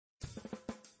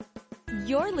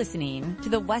You're listening to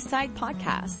the Westside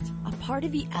Podcast, a part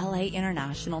of the LA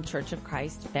International Church of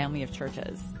Christ family of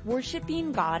churches,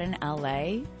 worshiping God in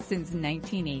LA since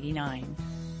 1989.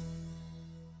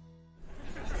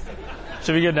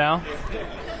 Should we get down?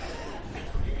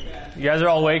 You guys are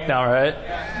all awake now, right?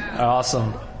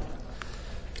 Awesome.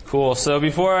 Cool. So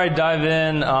before I dive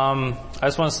in, I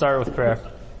just want to start with prayer.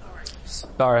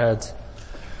 Bow our heads.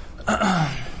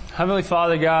 Heavenly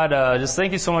Father, God, just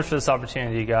thank you so much for this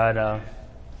opportunity, God.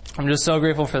 I'm just so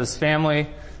grateful for this family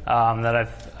that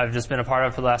I've just been a part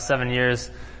of for the last 7 years.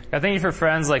 God, thank you for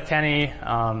friends like Kenny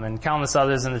and countless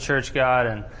others in the church, God,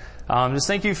 and just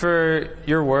thank you for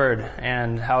your word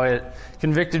and how it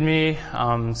convicted me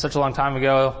such a long time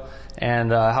ago,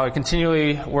 and how it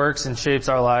continually works and shapes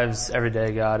our lives every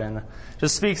day, God. And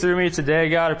just speak through me today,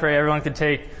 God. I pray everyone can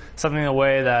take something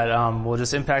away that will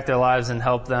just impact their lives and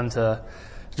help them to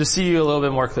just see you a little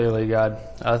bit more clearly, God.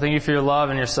 Thank you for your love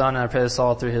and your Son, and I pray this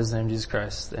all through His name, Jesus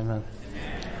Christ. Amen.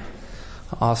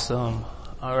 Awesome.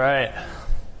 All right.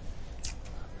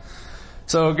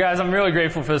 So, guys, I'm really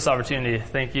grateful for this opportunity.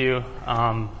 Thank you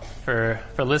for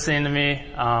listening to me.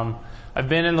 I've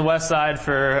been in the Westside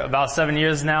for about 7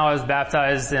 years now. I was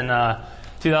baptized in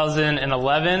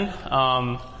 2011.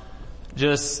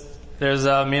 There's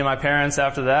me and my parents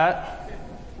after that.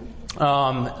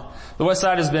 The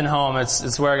Westside has been home.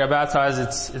 It's where I got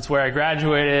baptized. It's where I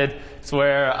graduated. It's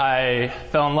where I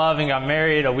fell in love and got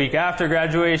married a week after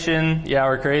graduation. Yeah,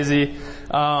 we're crazy.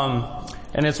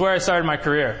 And it's where I started my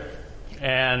career.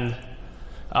 And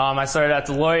I started at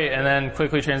Deloitte and then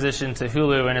quickly transitioned to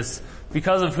Hulu. And it's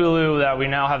because of Hulu that we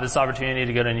now have this opportunity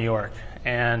to go to New York.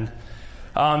 And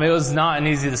it was not an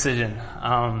easy decision.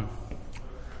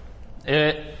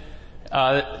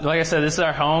 Like I said, this is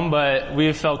our home, but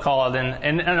we felt called,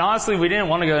 and honestly, we didn't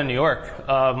want to go to New York.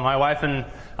 My wife and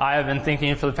I have been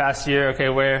thinking for the past year, okay,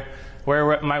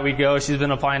 where might we go? She's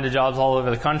been applying to jobs all over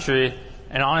the country,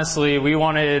 and honestly, we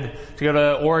wanted to go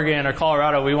to Oregon or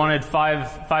Colorado. We wanted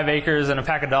five acres and a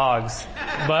pack of dogs.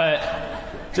 But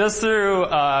just through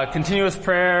continuous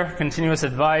prayer, continuous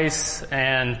advice,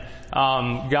 and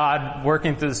God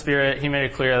working through the Spirit, He made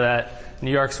it clear that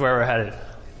New York's where we're headed.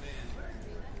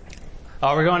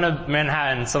 We're going to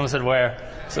Manhattan. Someone said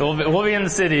where. So we'll be in the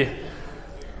city.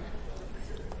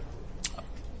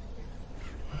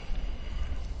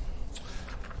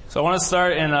 So I want to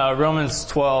start in Romans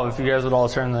 12, if you guys would all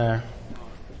turn there.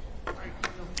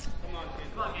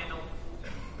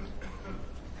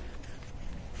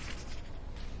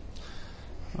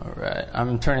 All right.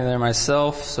 I'm turning there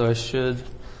myself, so I should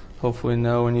hopefully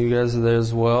know when you guys are there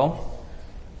as well.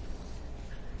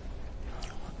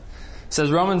 It says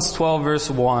Romans 12 verse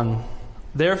 1,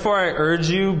 "Therefore I urge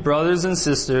you, brothers and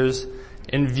sisters,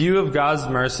 in view of God's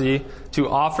mercy, to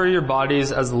offer your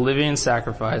bodies as a living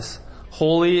sacrifice,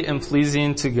 holy and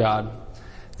pleasing to God.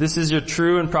 This is your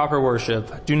true and proper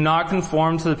worship. Do not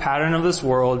conform to the pattern of this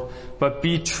world, but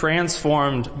be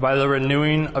transformed by the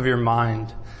renewing of your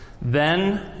mind.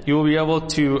 Then you will be able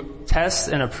to test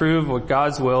and approve what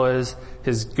God's will is,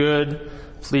 His good,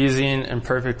 pleasing, and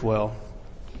perfect will."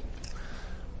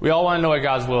 We all want to know what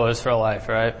God's will is for our life,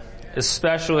 right?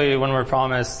 Especially when we're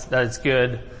promised that it's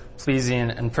good, pleasing,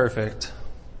 and perfect.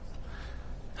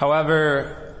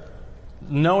 However,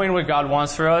 knowing what God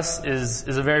wants for us is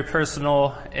a very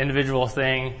personal, individual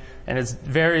thing, and it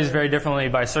varies very differently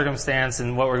by circumstance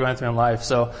and what we're going through in life.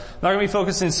 So I'm not going to be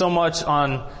focusing so much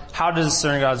on how to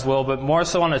discern God's will, but more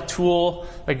so on a tool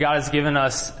that God has given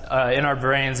us in our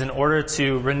brains in order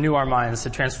to renew our minds,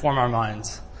 to transform our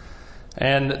minds.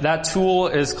 And that tool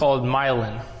is called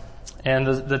Myelin. And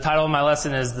the title of my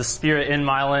lesson is The Spirit in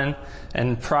Myelin,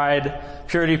 and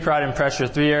purity, pride, and pressure,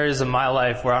 3 areas of my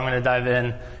life where I'm going to dive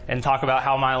in and talk about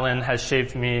how Myelin has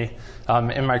shaped me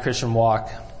in my Christian walk.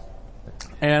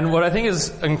 And what I think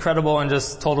is incredible and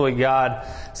just totally God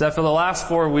is that for the last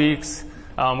 4 weeks,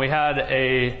 we had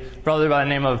a brother by the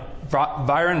name of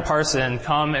Byron Parson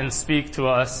come and speak to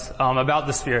us about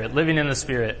the Spirit, living in the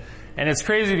Spirit. And it's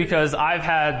crazy because I've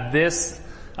had this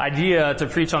idea to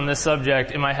preach on this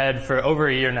subject in my head for over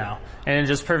a year now. And it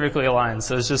just perfectly aligns.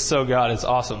 So it's just so God. It's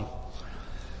awesome.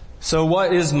 So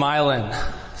what is Myelin?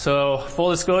 So full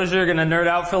disclosure, going to nerd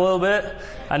out for a little bit.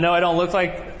 I know I don't look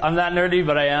like I'm that nerdy,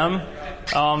 but I am.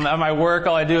 At my work,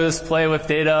 all I do is play with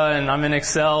data, and I'm in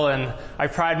Excel, and I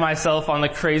pride myself on the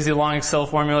crazy long Excel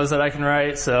formulas that I can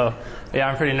write. So yeah,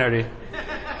 I'm pretty nerdy.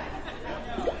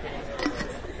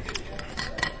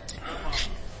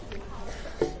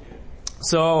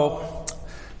 So,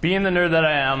 being the nerd that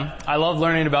I am, I love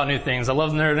learning about new things. I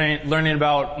love learning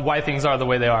about why things are the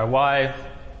way they are, why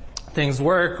things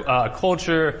work,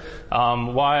 culture,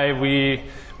 why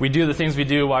we we do the things we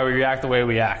do, why we react the way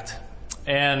we act.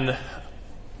 And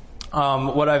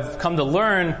what I've come to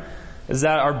learn is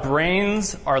that our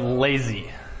brains are lazy.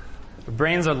 Our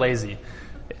brains are lazy.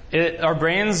 Our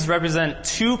brains represent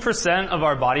 2% of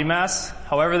our body mass.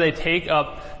 However, they take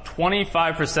up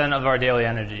 25% of our daily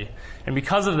energy. And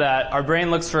because of that, our brain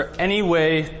looks for any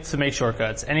way to make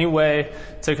shortcuts, any way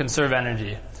to conserve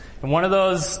energy. And one of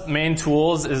those main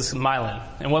tools is myelin.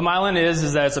 And what myelin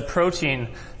is that it's a protein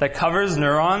that covers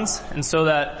neurons, and so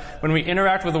that when we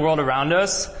interact with the world around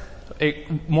us,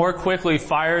 it more quickly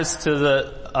fires to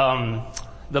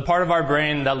the part of our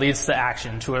brain that leads to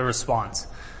action, to a response.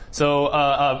 So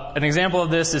an example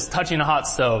of this is touching a hot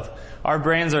stove. Our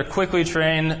brains are quickly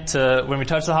trained to, when we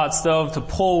touch the hot stove, to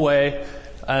pull away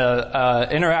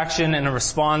interaction and a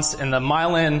response, and the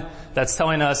myelin that's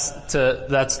telling us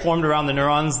that's formed around the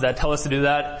neurons that tell us to do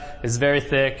that is very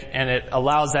thick, and it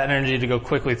allows that energy to go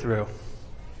quickly through.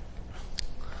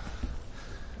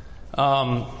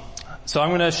 So I'm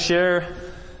going to share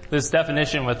this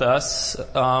definition with us.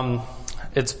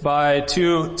 It's by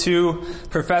two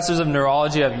professors of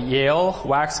neurology at Yale,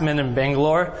 Waxman and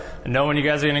Bangalore. I know when you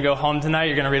guys are going to go home tonight,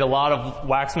 you're going to read a lot of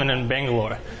Waxman and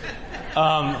Bangalore.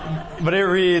 But it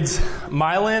reads,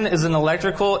 myelin is an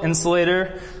electrical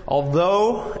insulator,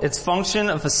 although its function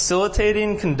of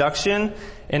facilitating conduction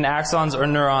in axons or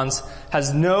neurons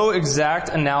has no exact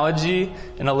analogy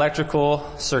in electrical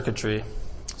circuitry.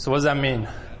 So what does that mean?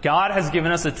 God has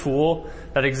given us a tool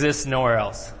that exists nowhere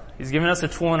else. He's given us a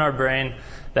tool in our brain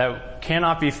that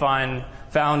cannot be found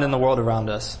in the world around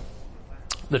us.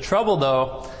 The trouble,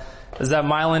 though, is that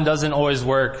myelin doesn't always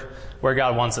work where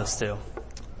God wants us to.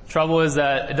 Trouble is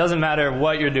that it doesn't matter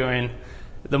what you're doing.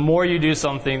 The more you do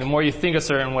something, the more you think a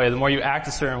certain way, the more you act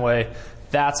a certain way,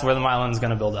 that's where the myelin is going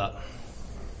to build up.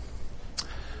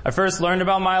 I first learned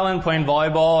about myelin playing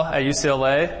volleyball at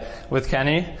UCLA with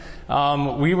Kenny.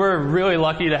 We were really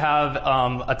lucky to have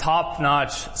a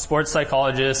top-notch sports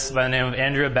psychologist by the name of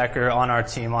Andrea Becker on our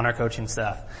team, on our coaching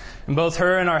staff. And both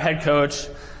her and our head coach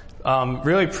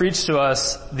really preached to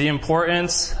us the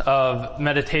importance of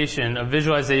meditation, of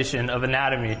visualization, of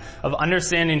anatomy, of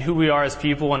understanding who we are as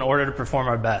people in order to perform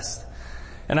our best.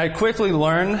 And I quickly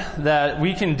learned that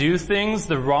we can do things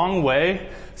the wrong way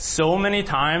so many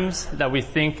times that we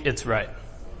think it's right.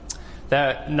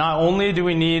 That not only do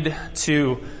we need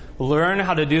to learn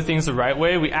how to do things the right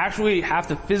way, we actually have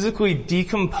to physically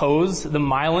decompose the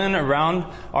myelin around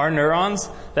our neurons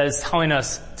that is telling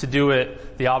us to do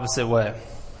it the opposite way.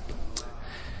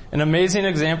 An amazing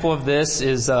example of this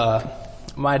is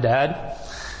my dad.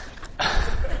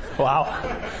 Wow,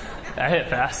 that hit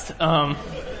fast.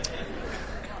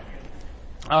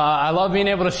 I love being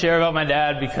able to share about my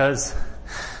dad because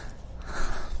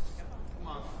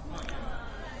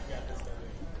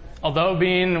although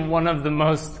being one of the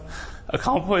most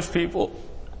accomplished people,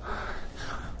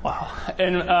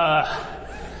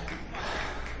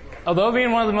 although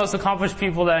being one of the most accomplished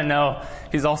people that I know,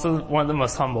 he's also one of the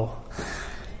most humble.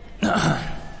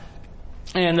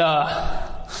 And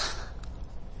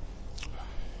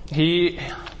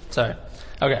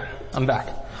okay, I'm back.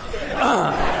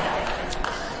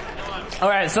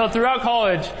 Alright, so throughout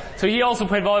college, he also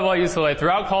played volleyball at UCLA.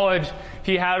 Throughout college,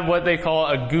 he had what they call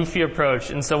a goofy approach.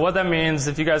 And so what that means,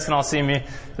 if you guys can all see me,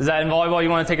 is that in volleyball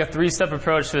you want to take a 3-step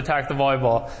approach to attack the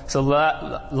volleyball. So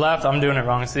left, I'm doing it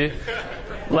wrong, see?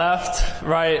 Left,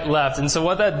 right, left. And so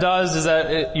what that does is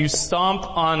that you stomp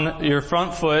on your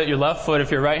front foot, your left foot if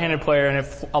you're a right-handed player, and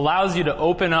it allows you to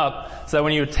open up so that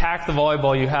when you attack the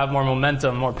volleyball you have more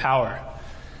momentum, more power.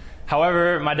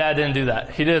 However, my dad didn't do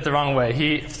that. He did it the wrong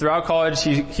way. Throughout college,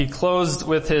 he closed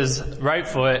with his right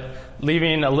foot,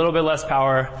 leaving a little bit less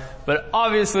power, but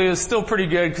obviously it was still pretty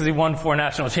good because he won 4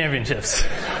 national championships.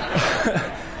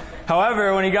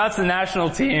 However, when he got to the national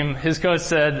team, his coach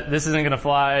said, this isn't going to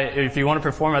fly. If you want to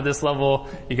perform at this level,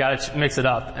 you got to mix it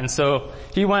up. And so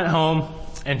he went home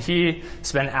and he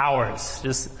spent hours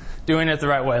just doing it the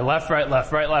right way. Left, right,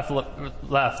 left,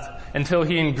 left. Until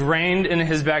he ingrained in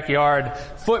his backyard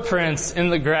footprints in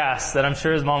the grass that I'm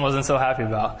sure his mom wasn't so happy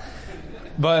about.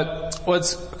 But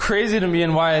what's crazy to me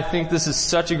and why I think this is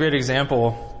such a great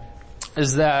example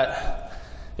is that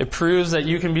it proves that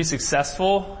you can be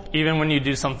successful even when you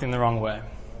do something the wrong way.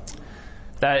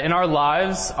 That in our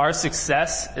lives, our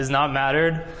success is not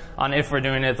mattered on if we're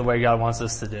doing it the way God wants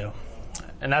us to do.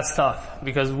 And that's tough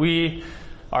because we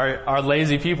are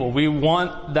lazy people. We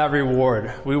want that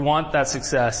reward. We want that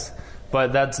success.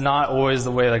 But that's not always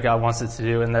the way that God wants it to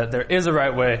do, and that there is a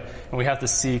right way, and we have to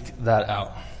seek that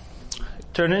out.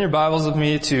 Turn in your Bibles with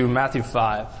me to Matthew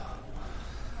 5.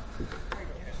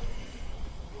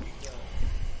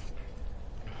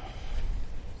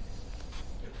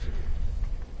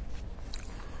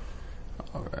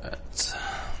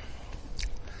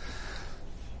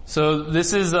 So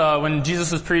this is when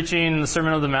Jesus was preaching the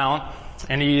Sermon on the Mount,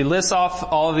 and he lists off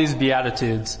all of these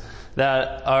Beatitudes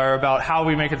that are about how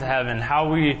we make it to heaven, how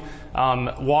we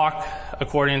walk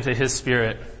according to his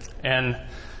Spirit. And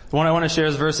the one I want to share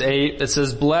is verse 8. It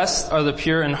says, "Blessed are the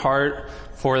pure in heart,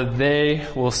 for they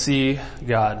will see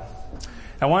God."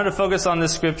 I wanted to focus on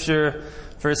this scripture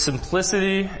for its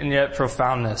simplicity and yet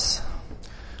profoundness.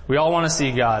 We all want to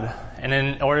see God, and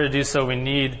in order to do so, we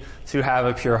need to have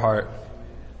a pure heart.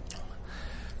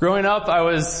 Growing up, I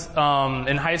was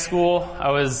in high school.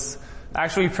 I was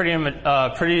actually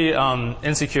pretty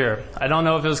insecure. I don't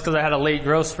know if it was because I had a late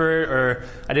growth spurt or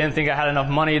I didn't think I had enough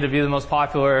money to be the most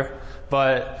popular,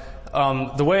 but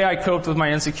the way I coped with my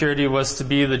insecurity was to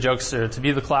be the jokester, to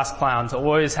be the class clown, to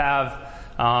always have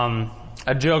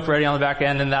a joke ready on the back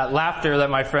end, and that laughter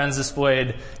that my friends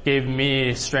displayed gave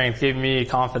me strength, gave me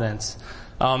confidence.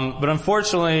 But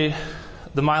unfortunately,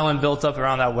 the Myelin built up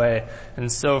around that way,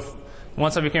 and so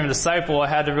once I became a disciple, I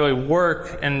had to really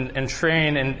work and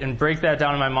train and break that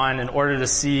down in my mind in order to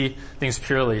see things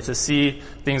purely, to see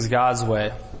things God's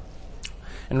way.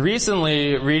 And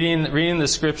recently, reading the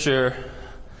scripture,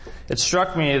 it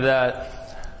struck me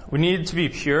that we need to be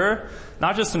pure,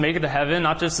 not just to make it to heaven,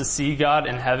 not just to see God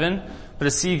in heaven, but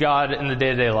to see God in the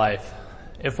day-to-day life.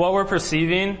 If what we're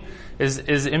perceiving is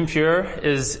impure,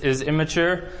 is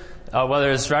immature,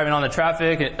 whether it's driving on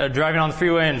the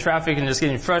freeway in traffic and just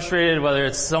getting frustrated, whether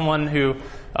it's someone who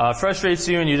frustrates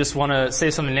you and you just want to say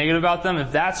something negative about them,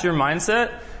 if that's your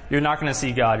mindset, you're not going to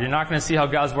see God. You're not going to see how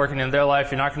God's working in their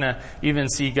life. You're not going to even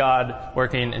see God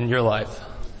working in your life.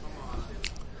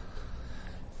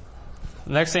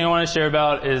 The next thing I want to share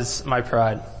about is my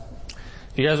pride.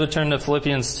 If you guys would turn to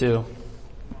Philippians 2.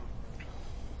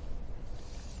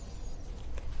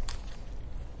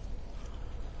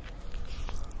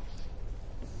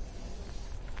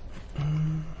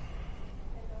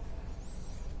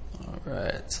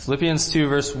 Alright, Philippians 2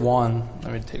 verse 1.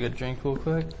 Let me take a drink real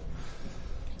quick.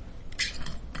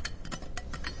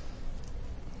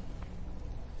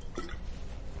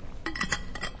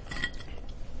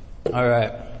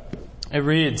 Alright, it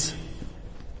reads,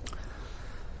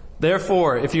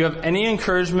 "Therefore, if you have any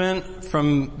encouragement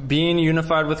from being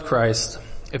unified with Christ,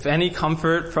 if any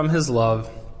comfort from his love,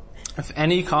 if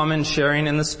any common sharing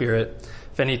in the Spirit,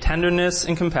 if any tenderness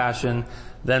and compassion,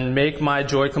 then make my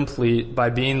joy complete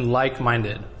by being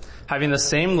like-minded, having the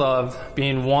same love,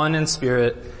 being one in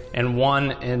spirit and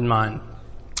one in mind.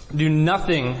 Do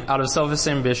nothing out of selfish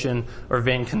ambition or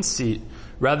vain conceit.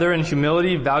 Rather, in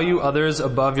humility, value others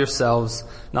above yourselves,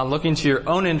 not looking to your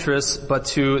own interests, but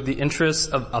to the interests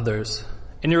of others.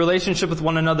 In your relationship with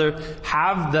one another,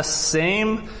 have the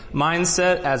same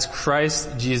mindset as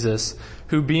Christ Jesus,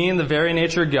 who being the very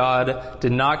nature of God,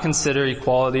 did not consider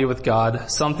equality with God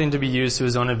something to be used to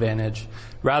his own advantage.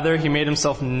 Rather, he made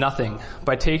himself nothing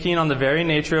by taking on the very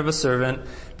nature of a servant,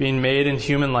 being made in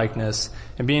human likeness,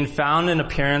 and being found in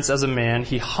appearance as a man,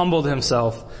 he humbled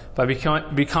himself by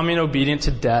becoming obedient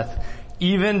to death,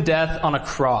 even death on a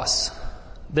cross.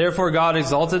 Therefore God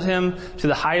exalted him to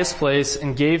the highest place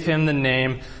and gave him the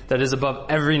name that is above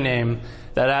every name,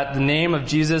 that at the name of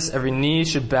Jesus every knee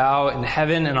should bow in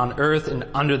heaven and on earth and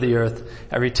under the earth,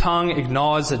 every tongue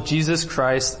acknowledge that Jesus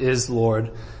Christ is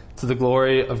Lord, to the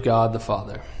glory of God the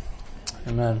Father."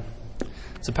 Amen.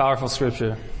 It's a powerful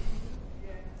scripture.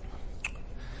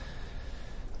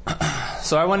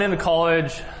 So I went into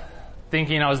college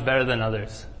thinking I was better than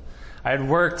others. I had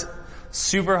worked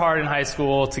super hard in high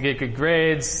school to get good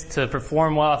grades, to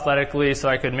perform well athletically so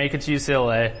I could make it to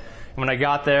UCLA. And when I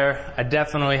got there, I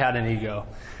definitely had an ego.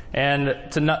 And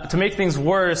to make things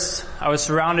worse, I was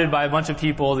surrounded by a bunch of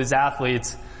people, these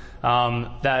athletes,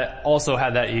 that also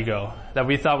had that ego, that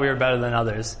we thought we were better than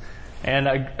others. And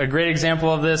a great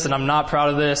example of this, and I'm not proud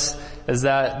of this, is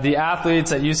that the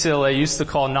athletes at UCLA used to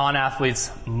call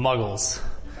non-athletes muggles.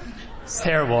 It's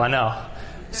terrible, I know.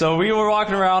 So we were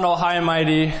walking around all high and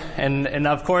mighty, and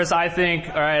of course I think,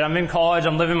 alright, I'm in college,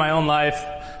 I'm living my own life,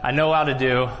 I know how to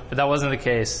do, but that wasn't the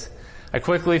case. I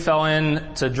quickly fell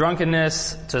into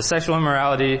drunkenness, to sexual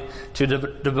immorality, to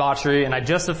debauchery, and I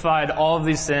justified all of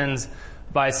these sins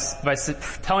by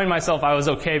telling myself I was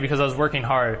okay because I was working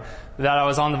hard, that I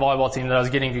was on the volleyball team, that I was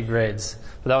getting good grades.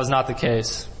 But that was not the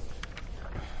case.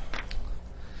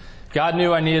 God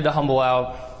knew I needed to humble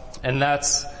out, and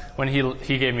that's when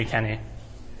He gave me Kenny.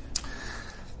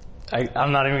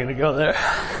 I'm not even going to go there.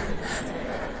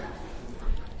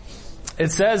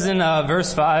 It says in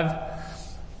verse 5,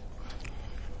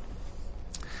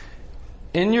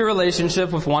 "In your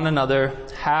relationship with one another,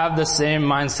 have the same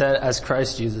mindset as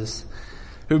Christ Jesus,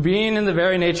 who being in the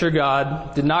very nature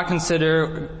God, did not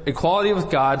consider equality with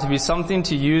God to be something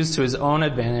to use to his own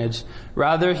advantage.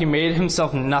 Rather, he made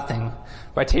himself nothing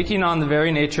by taking on the very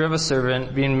nature of a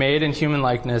servant, being made in human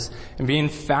likeness, and being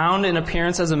found in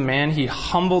appearance as a man, he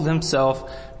humbled himself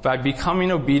by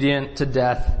becoming obedient to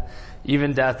death,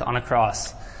 even death on a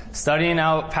cross. Studying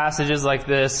out passages like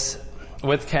this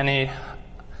with Kenny,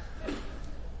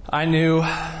 I knew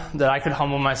that I could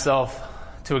humble myself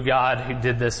to a God who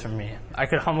did this for me. I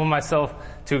could humble myself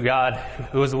to a God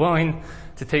who was willing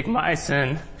to take my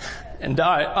sin and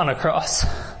die on a cross.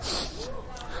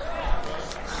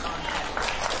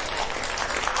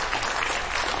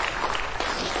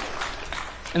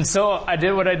 And so I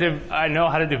did what I know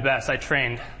how to do best. I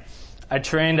trained. I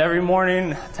trained every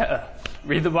morning to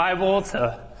read the Bible,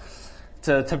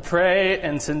 to pray,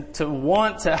 and to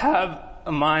want to have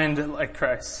a mind like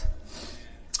Christ.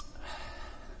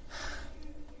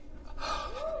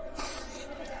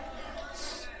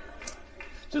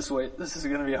 Just wait, this is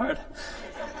going to be hard.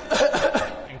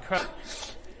 Incredible.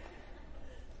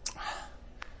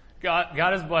 God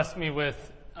has blessed me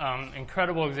with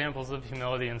incredible examples of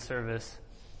humility and service.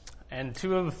 And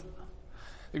two of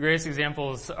the greatest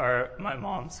examples are my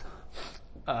moms.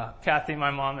 Kathy,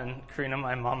 my mom, and Karina,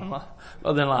 my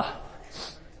mother-in-law.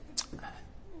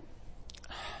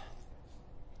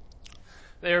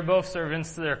 They are both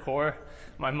servants to their core.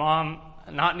 My mom,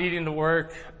 not needing to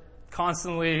work,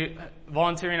 constantly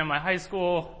volunteering at my high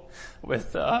school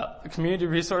with the Community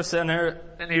Resource Center,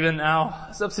 and even now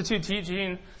substitute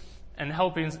teaching and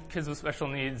helping kids with special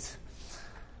needs.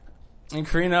 And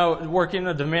Karina working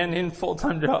a demanding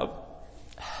full-time job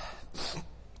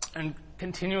and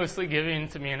continuously giving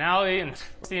to me and Allie and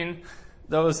seeing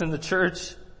those in the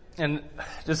church. And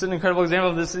just an incredible example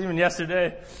of this even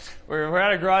yesterday, where we're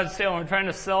at a garage sale and we're trying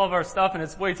to sell all of our stuff and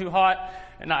it's way too hot.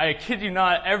 And I kid you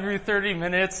not, every 30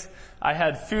 minutes I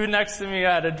had food next to me,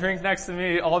 I had a drink next to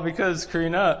me, all because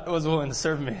Karina was willing to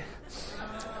serve me.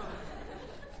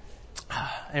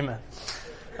 Amen.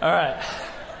 All right.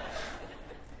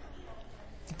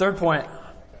 Third point,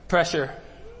 pressure.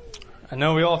 I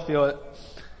know we all feel it.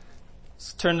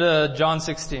 Let's turn to John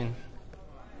 16.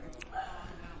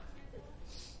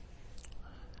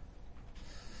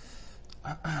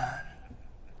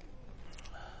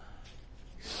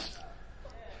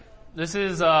 This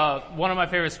is one of my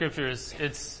favorite scriptures.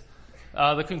 It's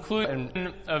the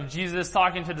conclusion of Jesus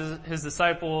talking to his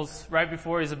disciples right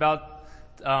before he's about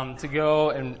to go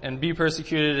and be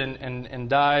persecuted and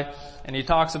die. And he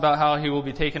talks about how he will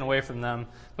be taken away from them.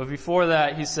 But before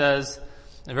that, he says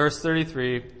in verse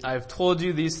 33, I have told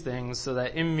you these things so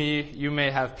that in me you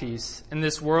may have peace. In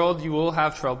this world you will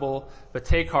have trouble, but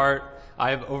take heart,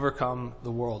 I have overcome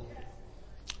the world.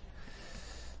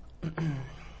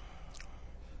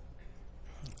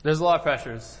 There's a lot of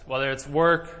pressures, whether it's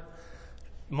work,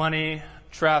 money,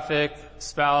 traffic,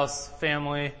 spouse,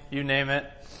 family, you name it.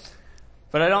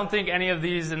 But I don't think any of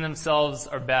these in themselves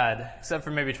are bad, except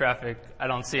for maybe traffic. I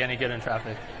don't see any good in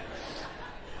traffic.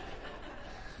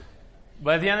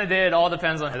 But at the end of the day, it all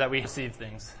depends on how that we receive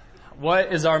things.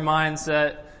 What is our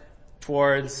mindset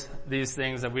towards these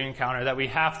things that we encounter, that we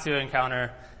have to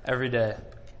encounter every day?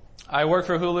 I work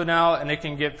for Hulu now, and it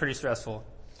can get pretty stressful.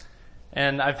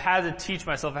 And I've had to teach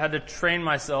myself, I had to train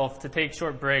myself to take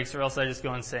short breaks or else I just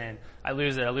go insane. I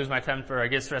lose it, I lose my temper, I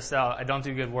get stressed out, I don't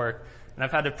do good work. And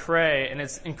I've had to pray, and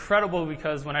it's incredible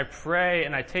because when I pray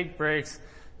and I take breaks,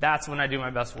 that's when I do my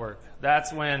best work.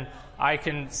 That's when I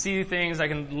can see things,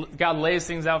 God lays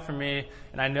things out for me,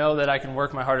 and I know that I can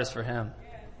work my hardest for Him.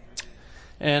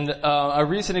 And a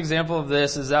recent example of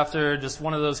this is after just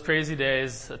one of those crazy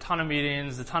days, a ton of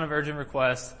meetings, a ton of urgent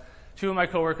requests, two of my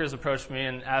coworkers approached me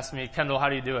and asked me, Kendall, how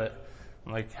do you do it?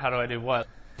 I'm like, how do I do what?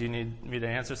 Do you need me to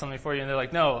answer something for you? And they're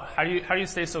like, no, how do you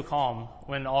stay so calm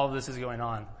when all of this is going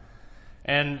on?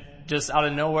 And just out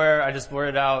of nowhere, I just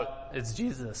blurted out, it's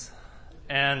Jesus.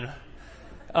 And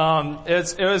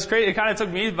it was great. It kind of took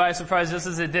me by surprise just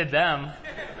as it did them.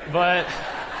 But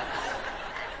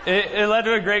it led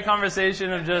to a great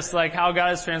conversation of just like how God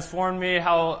has transformed me,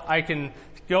 how I can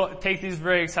go take these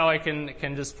breaks, how I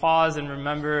can just pause and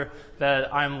remember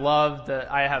that I'm loved,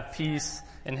 that I have peace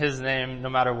in His name no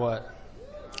matter what.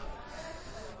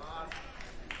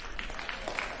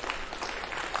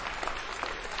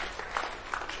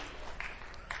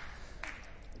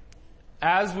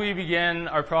 As we begin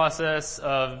our process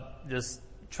of just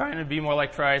trying to be more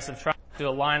like Christ, of trying to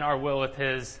align our will with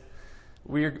His,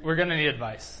 we're going to need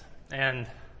advice. And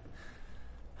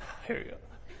here we go.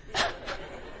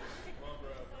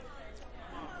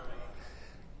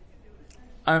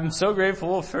 I'm so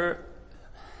grateful for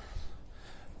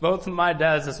both of my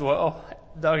dads as well.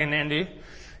 Doug and Andy.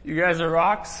 You guys are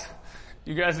rocks.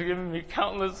 You guys have given me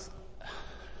countless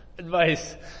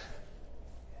advice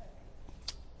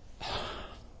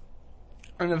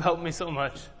and have helped me so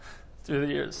much through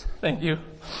the years. Thank you.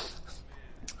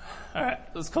 All right,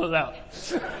 let's close out.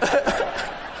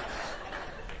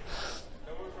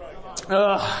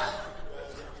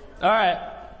 All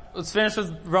right, let's finish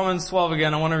with Romans 12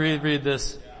 again. I want to read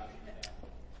this.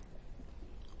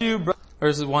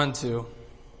 Verses 1-2.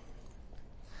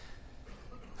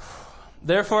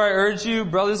 Therefore I urge you,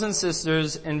 brothers and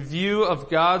sisters, in view of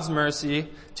God's mercy,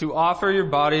 to offer your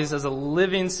bodies as a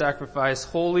living sacrifice,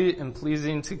 holy and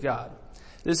pleasing to God.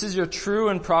 This is your true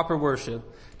and proper worship.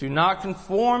 Do not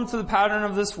conform to the pattern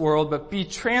of this world, but be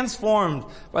transformed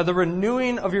by the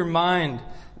renewing of your mind.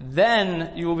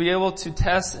 Then you will be able to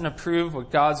test and approve what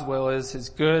God's will is, His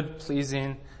good,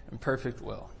 pleasing, and perfect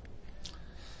will.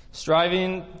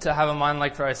 Striving to have a mind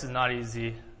like Christ is not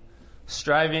easy.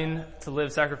 Striving to live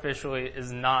sacrificially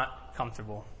is not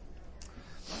comfortable.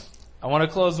 I want to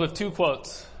close with 2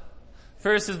 quotes.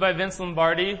 First is by Vince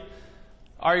Lombardi,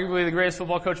 arguably the greatest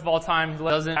football coach of all time. He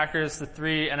led the Packers to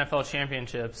 3 NFL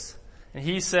championships. And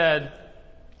he said,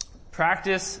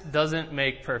 practice doesn't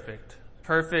make perfect.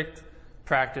 Perfect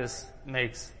practice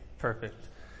makes perfect.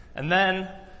 And then,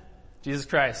 Jesus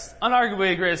Christ, unarguably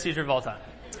the greatest teacher of all time.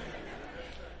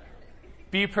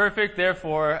 Be perfect,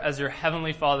 therefore, as your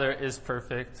heavenly Father is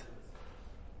perfect.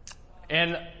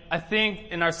 And I think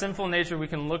in our sinful nature, we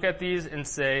can look at these and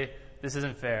say, this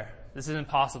isn't fair. This isn't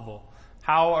possible.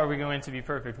 How are we going to be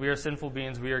perfect? We are sinful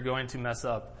beings. We are going to mess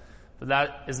up. But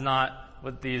that is not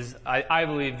what I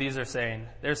believe these are saying.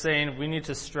 They're saying we need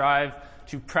to strive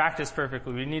to practice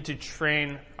perfectly. We need to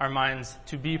train our minds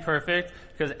to be perfect,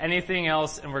 because anything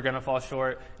else and we're going to fall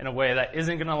short in a way that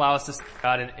isn't going to allow us to see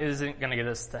God and isn't going to get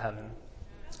us to heaven.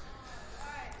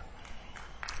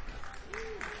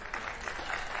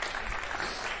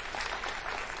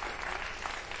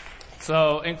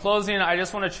 So in closing, I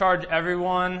just want to charge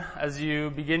everyone as you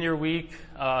begin your week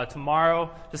tomorrow,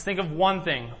 just think of one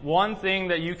thing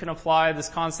that you can apply this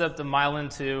concept of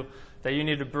Myelin to, that you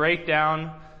need to break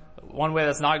down one way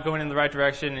that's not going in the right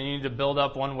direction, and you need to build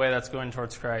up one way that's going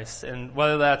towards Christ. And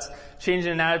whether that's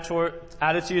changing an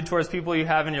attitude towards people you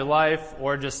have in your life,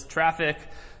 or just traffic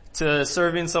to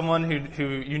serving someone who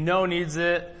you know needs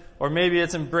it, or maybe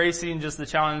it's embracing just the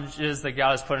challenges that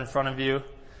God has put in front of you.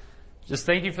 Just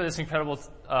thank you for this incredible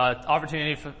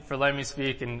opportunity for letting me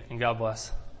speak, and God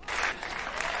bless.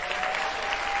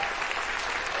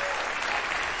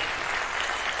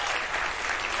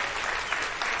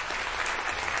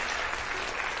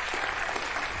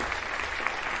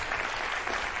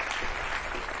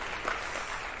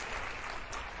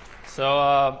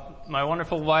 So my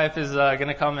wonderful wife is going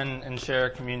to come and share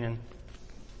communion.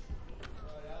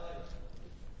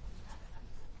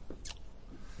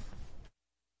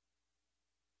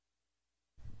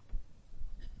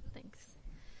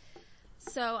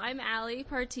 So I'm Allie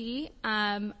Partee.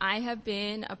 I have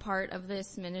been a part of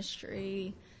this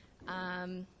ministry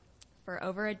for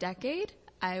over a decade.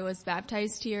 I was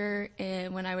baptized here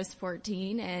when I was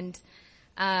 14, and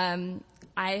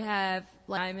I have,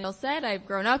 like Emil said, I've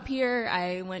grown up here.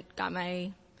 I got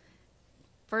my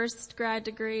first grad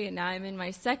degree, and now I'm in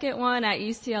my second one at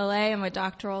UCLA. I'm a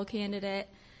doctoral candidate,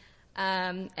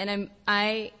 and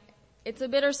it's a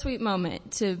bittersweet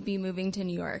moment to be moving to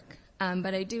New York.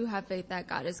 But I do have faith that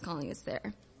God is calling us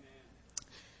there.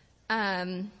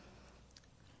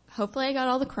 Hopefully I got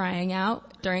all the crying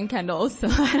out during Kendall's so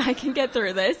that I can get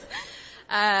through this.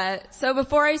 So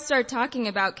before I start talking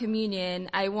about communion,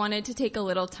 I wanted to take a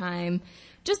little time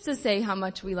just to say how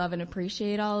much we love and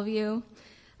appreciate all of you.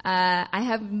 I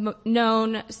have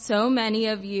known so many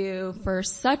of you for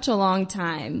such a long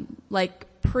time, like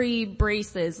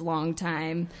pre-braces long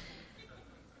time.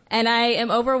 And I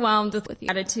am overwhelmed with the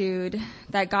gratitude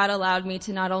that God allowed me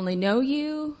to not only know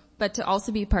you, but to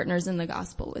also be partners in the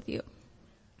gospel with you.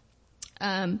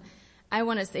 I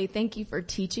want to say thank you for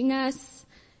teaching us,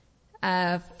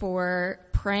 for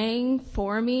praying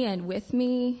for me and with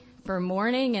me, for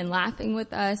mourning and laughing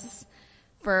with us,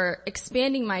 for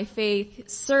expanding my faith,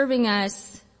 serving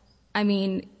us,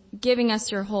 giving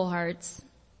us your whole hearts.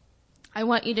 I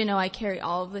want you to know I carry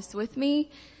all of this with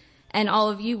me, and all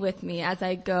of you with me as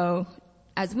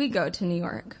we go to New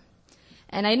York.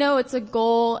 And I know it's a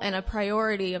goal and a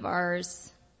priority of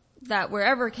ours that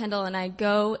wherever Kendall and I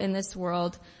go in this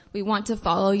world, we want to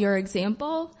follow your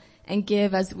example and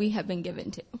give as we have been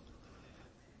given to.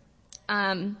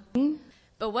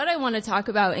 But what I want to talk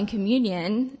about in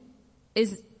communion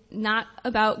is not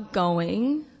about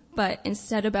going, but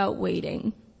instead about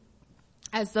waiting.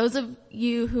 As those of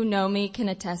you who know me can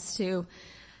attest to,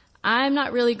 I'm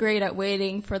not really great at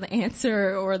waiting for the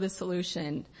answer or the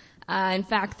solution. In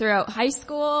fact, throughout high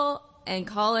school and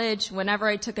college, whenever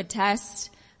I took a test,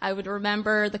 I would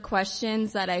remember the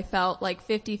questions that I felt like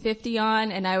 50-50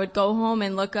 on, and I would go home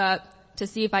and look up to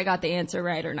see if I got the answer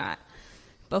right or not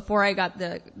before I got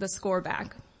the score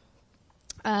back.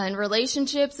 In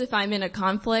relationships, if I'm in a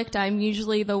conflict, I'm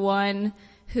usually the one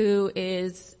who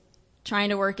is trying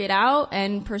to work it out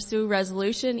and pursue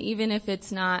resolution, even if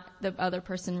it's not, the other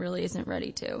person really isn't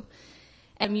ready to.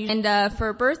 And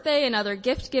for birthday and other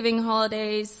gift-giving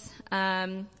holidays,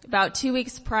 about 2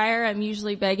 weeks prior, I'm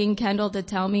usually begging Kendall to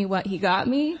tell me what he got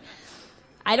me.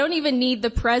 I don't even need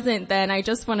the present then, I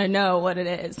just want to know what it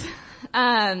is.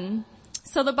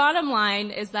 So the bottom line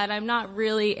is that I'm not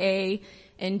really a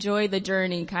enjoy the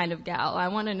journey kind of gal. I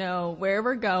want to know where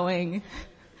we're going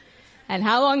and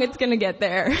how long it's going to get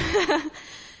there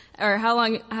or how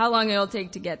long it'll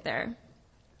take to get there.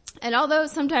 And although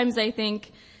sometimes I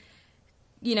think,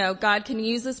 God can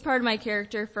use this part of my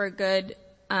character for good,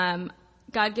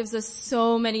 God gives us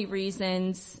so many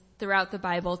reasons throughout the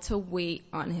Bible to wait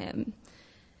on him.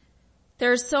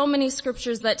 There are so many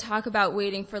scriptures that talk about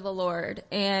waiting for the Lord,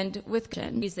 and with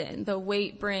reason, the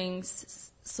wait brings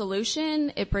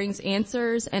solution, it brings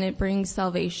answers, and it brings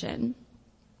salvation.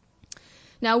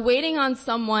 Now, waiting on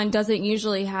someone doesn't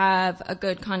usually have a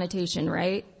good connotation,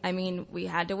 right? I mean, we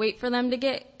had to wait for them to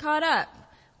get caught up.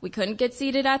 We couldn't get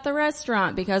seated at the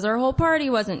restaurant because our whole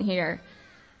party wasn't here.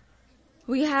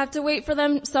 We have to wait for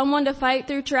someone to fight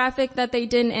through traffic that they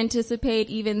didn't anticipate,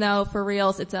 even though for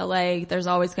reals it's LA, there's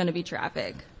always going to be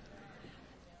traffic.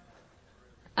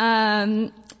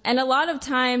 And a lot of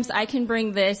times I can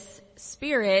bring this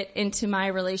spirit into my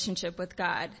relationship with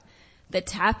God. The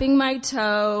tapping my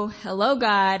toe, hello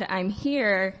God, I'm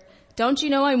here, don't you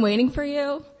know I'm waiting for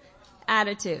you?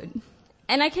 Attitude.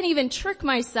 And I can even trick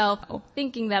myself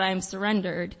thinking that I'm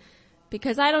surrendered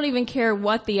because I don't even care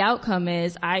what the outcome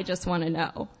is, I just want to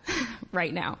know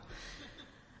right now.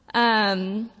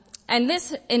 And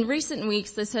this, in recent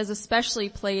weeks, this has especially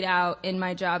played out in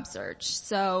my job search.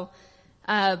 So,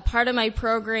 part of my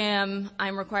program,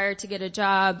 I'm required to get a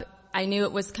job. I knew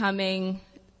it was coming.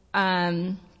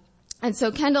 And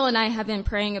so Kendall and I have been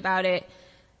praying about it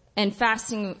and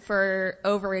fasting for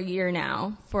over a year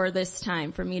now for this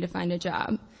time for me to find a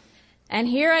job. And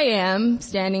here I am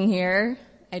standing here.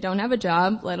 I don't have a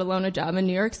job, let alone a job in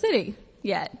New York City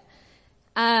yet.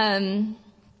 And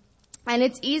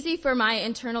it's easy for my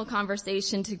internal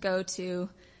conversation to go to,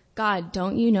 God,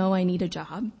 don't you know I need a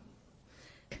job?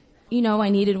 You know I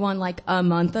needed one like a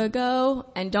month ago,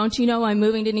 and don't you know I'm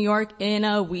moving to New York in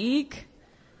a week?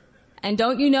 And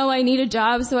don't you know I need a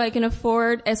job so I can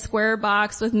afford a square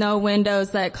box with no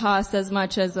windows that costs as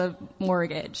much as a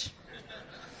mortgage?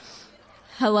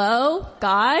 Hello,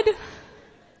 God?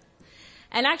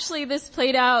 And actually this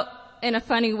played out in a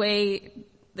funny way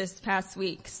this past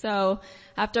week. So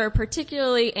after a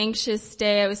particularly anxious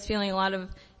day, I was feeling a lot of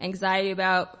anxiety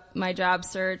about my job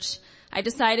search. I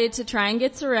decided to try and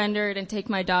get surrendered and take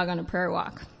my dog on a prayer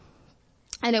walk.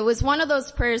 And it was one of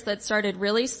those prayers that started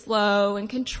really slow and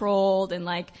controlled and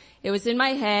like it was in my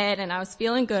head and I was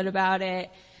feeling good about it.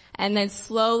 And then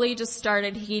slowly just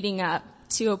started heating up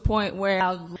to a point where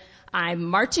I'm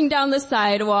marching down the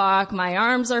sidewalk, my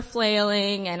arms are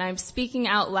flailing, and I'm speaking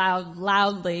out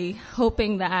loudly,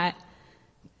 hoping that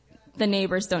the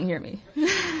neighbors don't hear me.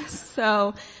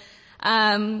 So,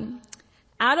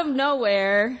 out of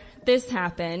nowhere, this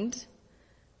happened.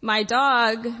 My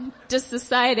dog just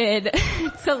decided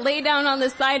to lay down on the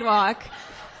sidewalk,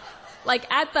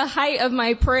 like at the height of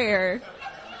my prayer,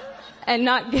 and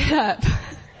not get up.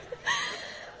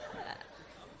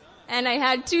 And I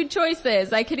had two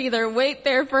choices. I could either wait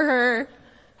there for her,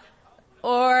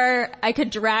 or I could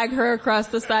drag her across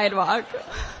the sidewalk,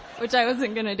 which I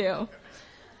wasn't gonna do.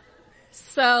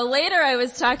 So later I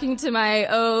was talking to my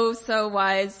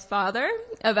oh-so-wise father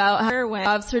about how when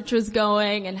job search was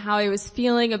going and how I was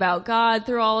feeling about God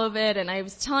through all of it, and I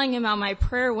was telling him how my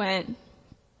prayer went.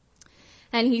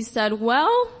 And he said,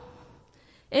 well,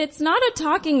 it's not a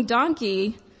talking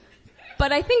donkey,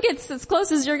 but I think it's as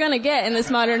close as you're gonna get in this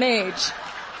modern age.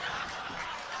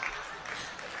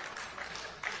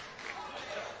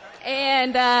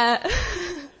 And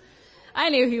I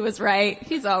knew he was right.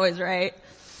 He's always right.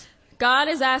 God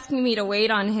is asking me to wait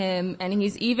on him, and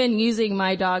he's even using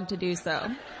my dog to do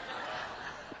so.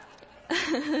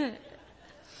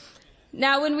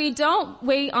 Now, when we don't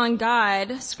wait on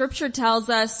God, Scripture tells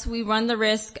us we run the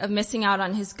risk of missing out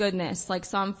on his goodness, like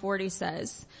Psalm 40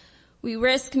 says. We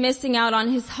risk missing out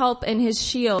on his help and his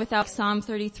shield, without Psalm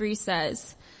 33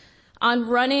 says. on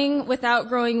running without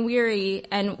growing weary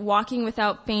and walking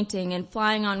without fainting and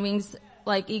flying on wings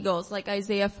like eagles, like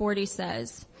Isaiah 40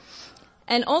 says.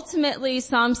 And ultimately,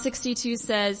 Psalm 62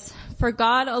 says, "For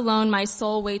God alone my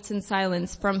soul waits in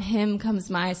silence. From him comes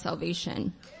my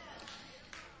salvation."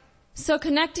 So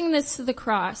connecting this to the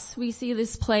cross, we see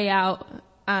this play out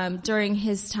during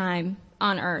his time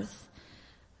on earth.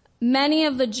 Many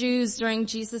of the Jews during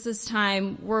Jesus'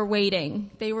 time were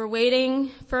waiting. They were waiting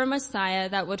for a Messiah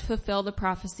that would fulfill the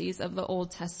prophecies of the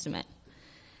Old Testament.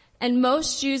 And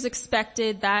most Jews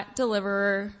expected that the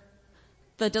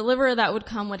deliverer that would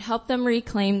come would help them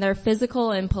reclaim their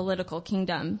physical and political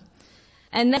kingdom.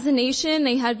 And as a nation,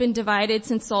 they had been divided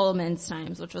since Solomon's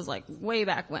times, which was like way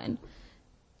back when.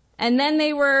 And then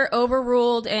they were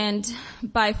overruled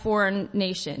by foreign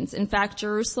nations. In fact,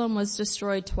 Jerusalem was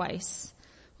destroyed twice.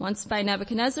 Once by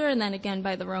Nebuchadnezzar and then again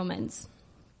by the Romans.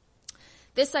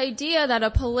 This idea that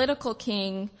a political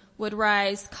king would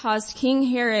rise caused King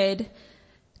Herod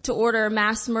to order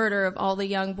mass murder of all the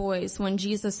young boys when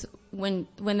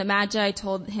the Magi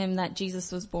told him that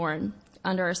Jesus was born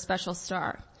under a special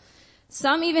star.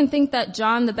 Some even think that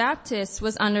John the Baptist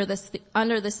was under this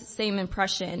same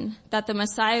impression, that the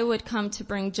Messiah would come to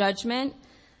bring judgment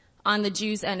on the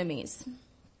Jews' enemies.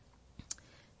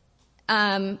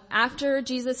 After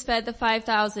Jesus fed the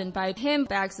 5,000 by him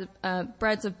baskets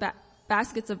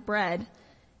of bread,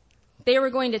 they were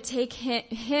going to take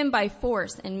him by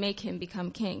force and make him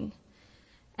become king.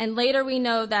 And later we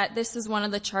know that this is one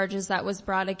of the charges that was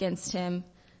brought against him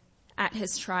at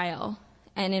his trial.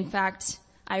 And in fact,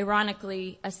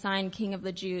 ironically, a sign, King of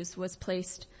the Jews, was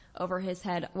placed over his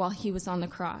head while he was on the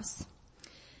cross.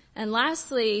 And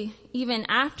lastly, even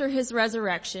after his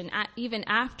resurrection, even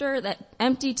after that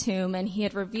empty tomb, and he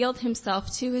had revealed himself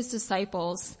to his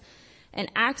disciples, in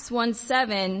Acts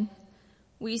 1:7,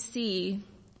 we see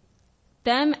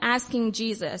them asking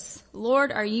Jesus,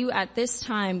 "Lord, are you at this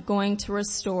time going to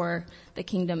restore the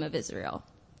kingdom of Israel?"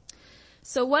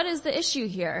 So what is the issue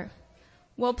here?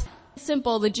 Well,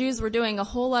 simple, the Jews were doing a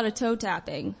whole lot of toe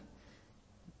tapping.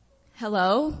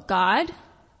 Hello, God?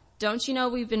 Don't you know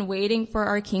we've been waiting for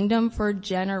our kingdom for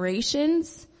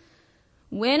generations?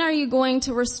 When are you going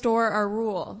to restore our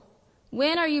rule?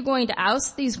 When are you going to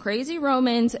oust these crazy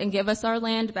Romans and give us our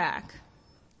land back?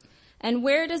 And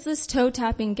where does this toe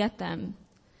tapping get them?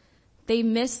 They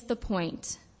missed the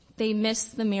point. They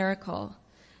missed the miracle.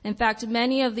 In fact,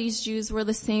 many of these Jews were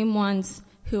the same ones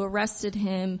who arrested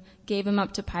him, gave him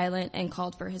up to Pilate, and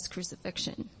called for his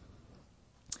crucifixion.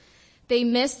 They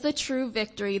missed the true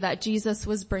victory that Jesus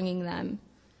was bringing them.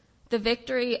 The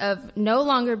victory of no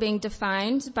longer being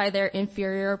defined by their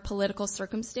inferior political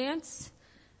circumstance,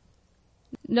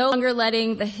 no longer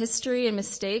letting the history and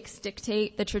mistakes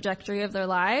dictate the trajectory of their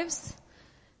lives,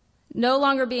 no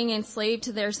longer being enslaved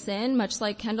to their sin, much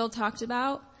like Kendall talked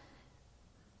about,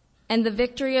 and the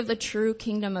victory of the true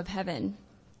kingdom of heaven.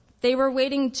 They were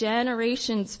waiting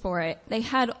generations for it. They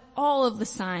had all of the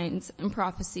signs and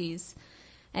prophecies,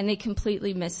 and they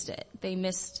completely missed it. They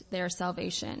missed their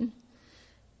salvation.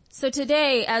 So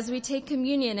today, as we take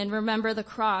communion and remember the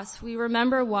cross, we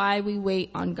remember why we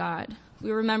wait on God.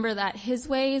 We remember that his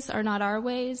ways are not our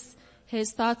ways.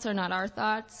 His thoughts are not our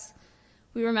thoughts.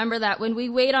 We remember that when we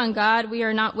wait on God, we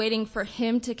are not waiting for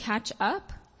him to catch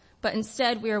up, but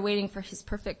instead we are waiting for his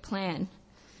perfect plan.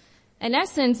 In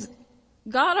essence,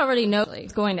 God already knows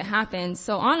what's going to happen.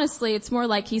 So honestly, it's more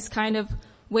like he's kind of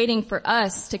waiting for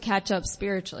us to catch up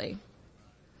spiritually.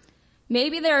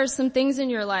 Maybe there are some things in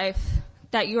your life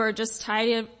that you are just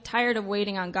tired of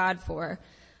waiting on God for.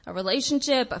 A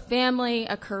relationship, a family,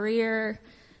 a career,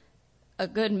 a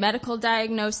good medical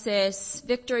diagnosis,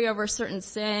 victory over certain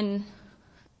sin,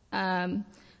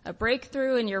 a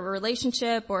breakthrough in your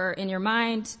relationship or in your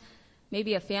mind,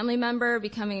 maybe a family member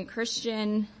becoming a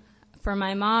Christian. For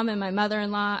my mom and my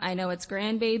mother-in-law, I know it's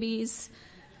grandbabies.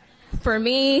 For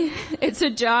me, it's a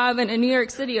job in a New York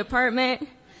City apartment.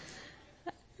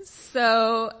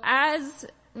 So as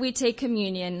we take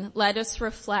communion, let us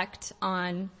reflect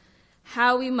on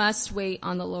how we must wait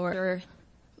on the Lord.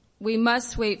 We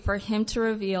must wait for him to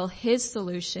reveal his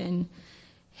solution,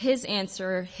 his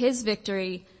answer, his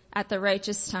victory at the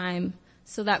righteous time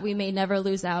so that we may never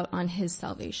lose out on his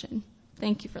salvation.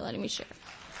 Thank you for letting me share.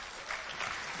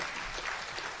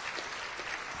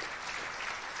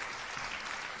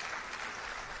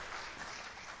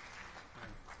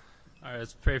 All right,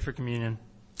 let's pray for communion.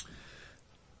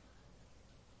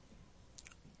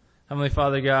 Heavenly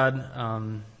Father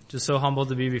God, just so humbled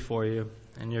to be before you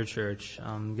and your church.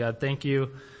 God, thank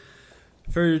you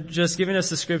for just giving us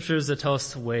the scriptures that tell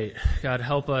us to wait. God,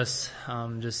 help us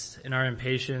just in our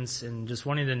impatience and just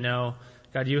wanting to know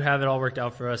God, you have it all worked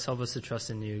out for us. Help us to trust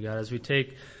in you, God. As we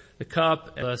take the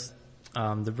cup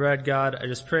and the bread, God, I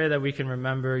just pray that we can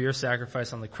remember your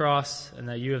sacrifice on the cross and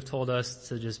that you have told us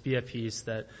to just be at peace,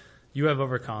 that you have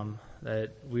overcome,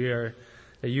 that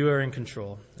you are in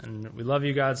control. And we love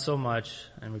you, God, so much,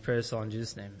 and we pray this all in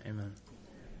Jesus' name. Amen.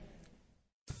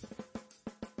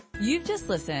 You've just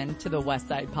listened to the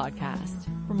Westside Podcast.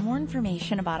 For more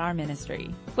information about our ministry,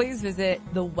 please visit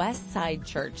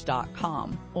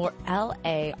thewestsidechurch.com or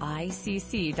laicc.net.